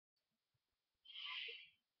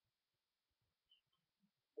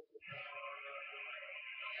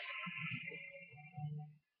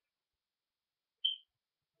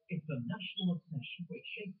the national obsession which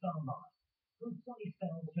shapes our lives. From sunny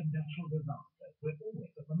spells to natural disasters, we're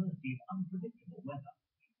always at the mercy of unpredictable weather.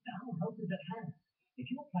 Now help is at hand. If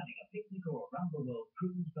you're planning a picnic or a round-the-world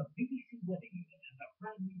cruise, the BBC Weather Unit has a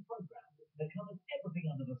brand new programme that covers everything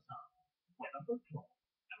under the sun. Weather folklore,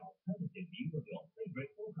 an alternative view of your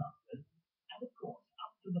favourite forecasters, and of course,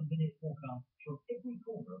 up-to-the-minute forecasts from every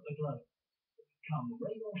corner of the globe. Come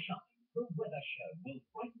rain or shine, the weather show will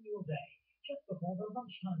brighten your day just before the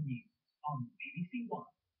lunchtime news on BBC One.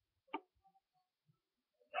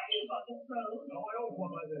 You got the pros. No, I don't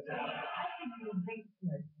want like this. I think you're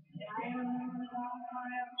basement.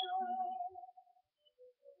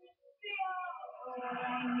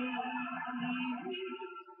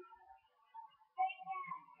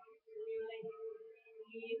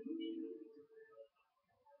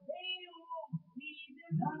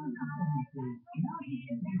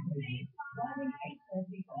 Friday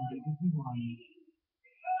 8:30 on BBC One.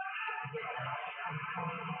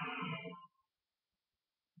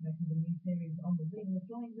 Back to the new series On the Wing, the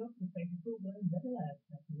Flying Doctor faces full blown red alert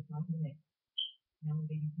after the 5 minutes. Now on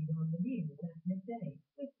BBC One, the news at midday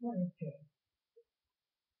with Moira, Stuart.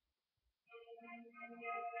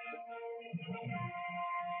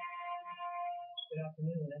 Good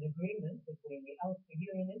afternoon. An agreement between the Ulster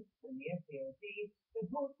Unionists and the SDLC has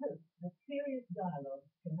brought hope that serious dialogue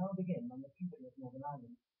can now begin on the future of Northern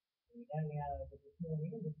Ireland. In the early hours of this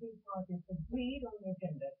morning, the two parties agreed on the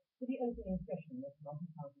agenda for the opening session of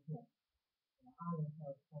multi-party talks. Ireland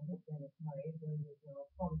correspondent Dennis Murray joins us now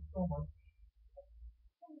from Stormont.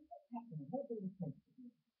 What's happened? What do you think?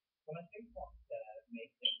 Well, I think what made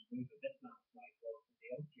things move a bit last night was that the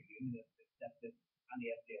Ulster Unionists accepted, and the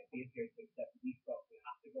SDLP appears to accept, that these talks will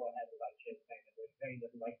have to go ahead without Sinn Féin, and there's very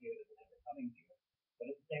little likelihood of it ever coming to it. But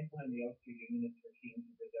at the same time, the Ulster Unionists were keen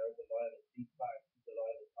to preserve the loyalist ceasefire to the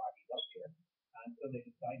loyalist parties up here, and so they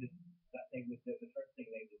decided that they would do, the first thing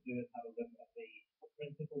they would do is have a look at the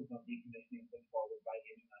principles on decommissioning put forward by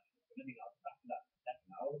the International Committee. I'll come back to that in a second.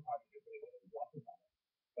 Now, all the parties are pretty well blotted on it.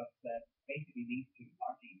 But basically, these two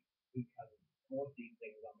parties, who can force these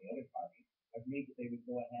things on the other parties, agreed that they would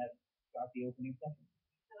go ahead and start the opening session.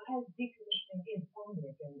 As decommissioning is on the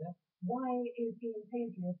agenda, why is Ian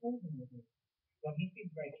Paisley opposing the deal? Well, he feels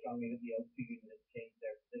very strongly that the Ulster Unionists changed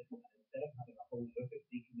their position, and instead of having a whole look at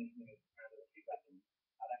decommissioning as paramilitary weapons,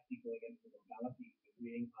 and actually going into the legalities of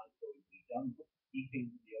agreeing how it's going to be done, he feels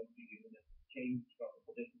that the Ulster Unionists changed from a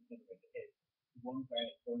position similar to his to one where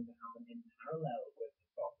it's going to happen in parallel with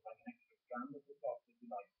the talks, like an extra strand of the talks, if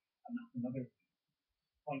you like. And that's another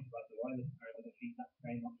point about the loyalist paramilitary. That's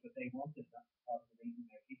very much what they wanted. That's part of the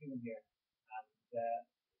reason they're keeping them here. And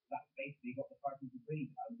that's basically what the parties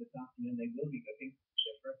agreed. And this afternoon they will be looking,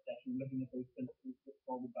 their first session, looking at those principles put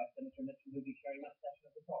forward by Senator Mitchell, who will be chairing that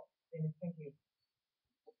session at the top. Dennis, thank you.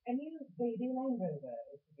 A new baby Land Rover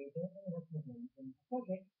is to be built in the West Midlands, in a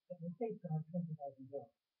project that will safeguard 20,000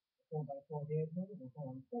 jobs. The 4x4 vehicle will go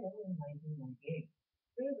on sale in 1998.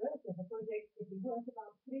 Rover says the project could be worth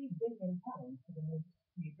about £3 billion to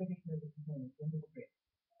the British motor components industry.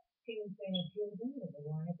 King Hussein of Jordan has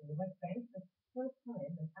arrived in the West Bank for the first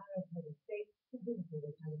time an Arab head of state to visit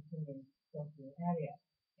the Palestinian frontier area.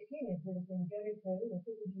 The king is visiting Jericho, the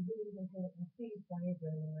city he ruled until it was seized by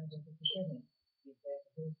Israel in 1957. He's there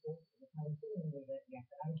to support the Palestinian leader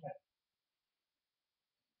Yasser Arafat.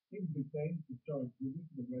 King Hussein's historic visit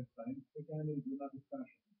to the West Bank began in dramatic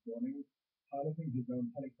fashion this morning. Piloting his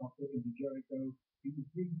own helicopter into Jericho, he was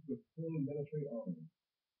greeted with full military honours.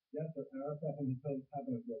 Yasser Arafat and his whole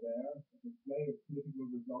cabinet were there, a display of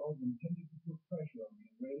political resolve intended to put pressure on the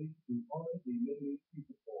Israelis to honour the Middle East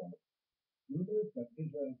peace accord. Rumours that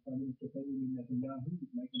Israel's Prime Minister Benjamin Netanyahu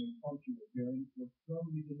would make an impromptu appearance were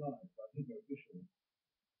strongly denied by his officials.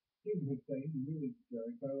 King Hussein ruled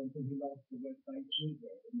Jericho until he lost the West Bank to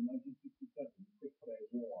Israel in the 1967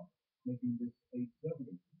 Six-Day War, making this a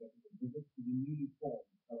doubly significant visit to the newly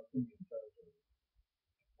formed Palestinian territory.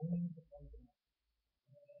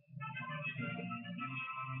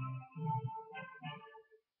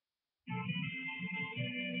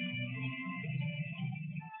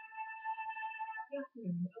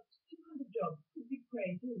 Afternoon, up to 200 jobs could be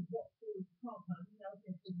created in Vauxhall Car Plant in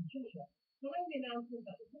South-East Cheshire, following the announcement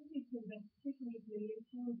that the company is to invest £600 million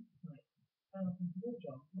at the site. Thousands more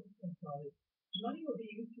jobs will be started. Money will be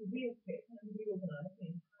used to re-equip and reorganise the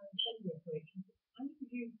entire assembly operation and to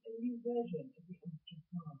produce a new version of the Ulster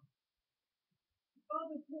car.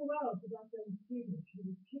 Father Paul Wells was our own student who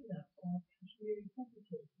was kidnapped by Kashmiri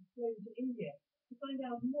separatists and flown to India to find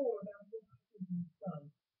out more about what happened to his son.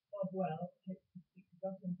 Bob Wells hopes to speak to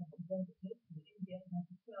government representatives in India and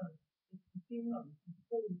Pakistan. It's 15 months since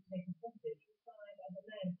Paul was taken hostage with 5 other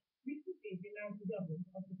men who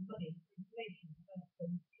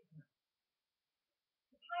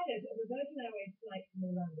Airways flight from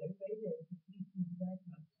Orlando radioed the policeman's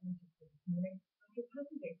aircraft Manchester this morning after a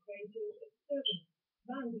passenger created a disturbance.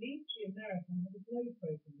 Man believed to be American had his nose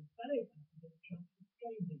broken with fellow passengers trying to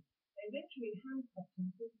restrain him. They eventually handcuffed him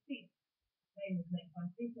to a seat. The plane was met by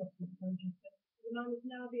police officers in Manchester. The man is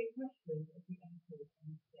now being questioned at the airport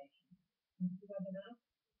and station. Into the weather now.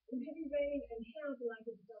 Some heavy rain and showers are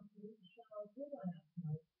likely this afternoon. The showers will lie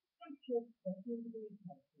outside. Temperature 13 degrees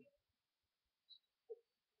Celsius.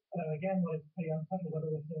 So again, well, it's pretty unsettled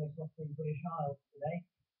weather we're seeing across the British Isles today.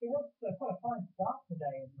 It was quite a fine start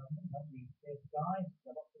today in London, lovely clear skies,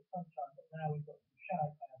 lots of sunshine, but now we've got some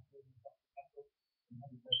shower clouds moving across the capital and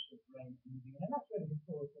heavy bursts of rain moving in, and that's really the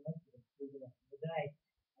story for most of us through the rest of the day.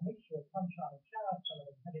 A mixture of sunshine and showers, some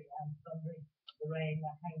of them heavy and thundery, the rain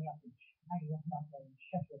hanging up in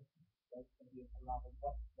Sheffield. So it's going to be a rather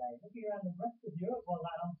wet day. Looking around the rest of Europe, well,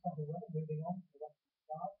 that unsettled weather moving on to the western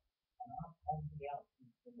sky and up onto the Alps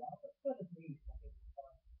as well, but further to the east, I think we'll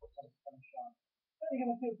find some sunshine. Certainly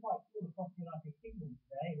going to feel quite cool across the United Kingdom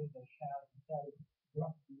today with those showers and fairly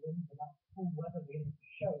gusty winds, and that cool weather beginning to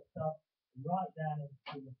show itself right down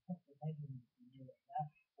into the Pennsylvania in Europe now.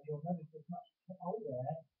 And you'll notice there's much older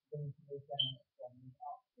air beginning to move down from the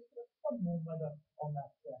Arctic. But some warm weather on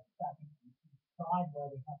that southeastern side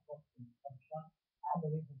where we have got some sunshine. And the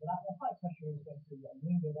reason for that, the high pressure is going to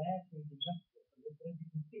linger there through the rest of the week. But as you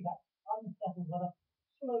can see, that unsettled weather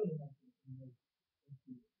slowly making its move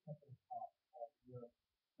into the settled part of Europe.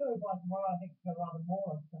 So by tomorrow, I think rather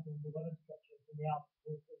more unsettled the weather stretches from the Alps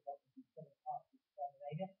to the southern parts of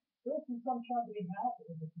Scandinavia. Still some sunshine to be had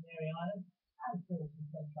in the Canary Islands, and still some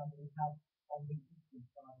sunshine to be had on the eastern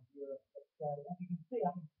side of Europe. But as you can see,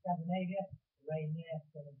 up in Scandinavia, the rain there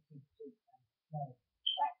turning to sleet and snow.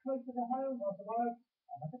 Back closer to home, well, tomorrow,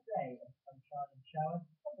 another day of sunshine and showers,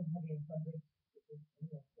 something heavy and thundery, which is in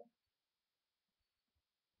the western.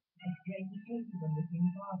 Explain the cases on the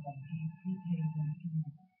same father, and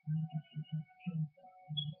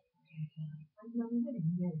now we're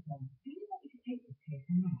in your turn. Do you want me to take this case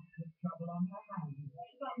or not? With trouble on her hands.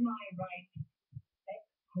 It's not my right. X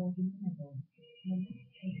caught in the middle. You're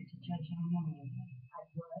not paid to judge our morals at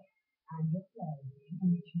work and at play.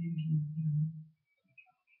 And changing the time.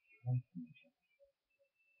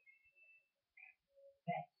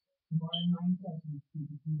 X, tomorrow 9:30,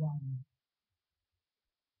 CBT 1.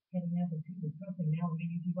 Heading out of Cooper's Crossing now on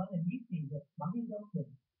BBC One, and you see that Mummy Doctor